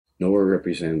Noah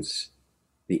represents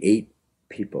the 8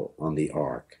 people on the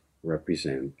ark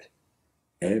represent,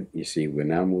 you see, we're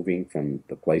now moving from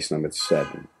the place number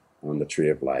 7 on the tree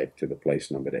of life to the place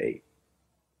number 8.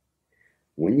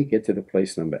 When you get to the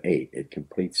place number 8, it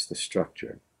completes the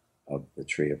structure of the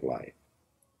tree of life.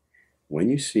 When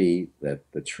you see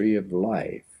that the tree of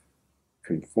life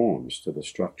conforms to the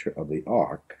structure of the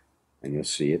ark, and you'll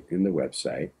see it in the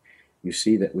website, you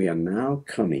see that we are now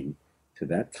coming to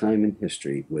that time in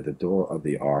history where the door of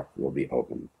the ark will be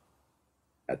opened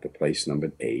at the place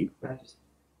number 8.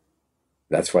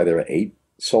 That's why there are 8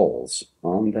 souls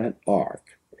on that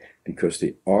ark, because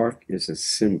the ark is a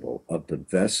symbol of the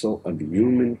vessel of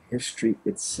human history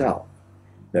itself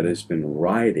that has been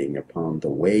riding upon the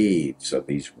waves of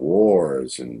these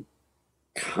wars and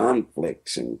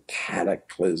conflicts and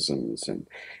cataclysms and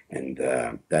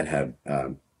that have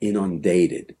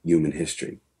inundated human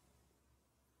history.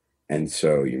 And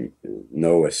so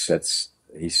Noah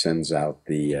sends out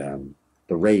the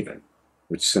raven,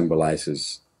 which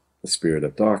symbolizes the spirit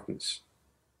of darkness.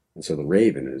 And so the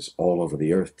raven is all over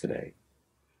the earth today.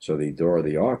 So the door of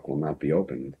the ark will not be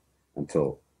opened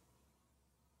until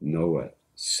Noah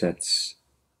sets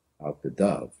out the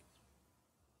dove,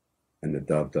 and the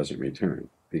dove doesn't return,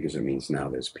 because it means now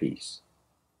there's peace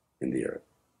in the earth.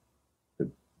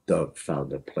 The dove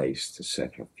found a place to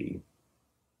set her feet.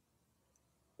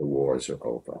 The wars are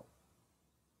over.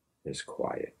 There's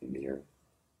quiet in the earth.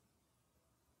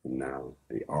 And now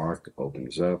the ark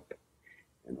opens up,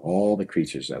 and all the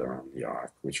creatures that are on the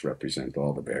ark, which represent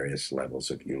all the various levels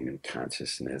of human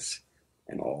consciousness,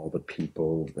 and all the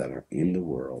people that are in the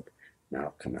world,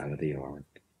 now come out of the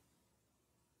ark.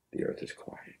 The earth is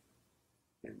quiet.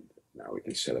 And now we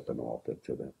can set up an altar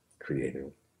to the creator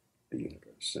of the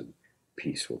universe, and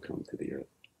peace will come to the earth.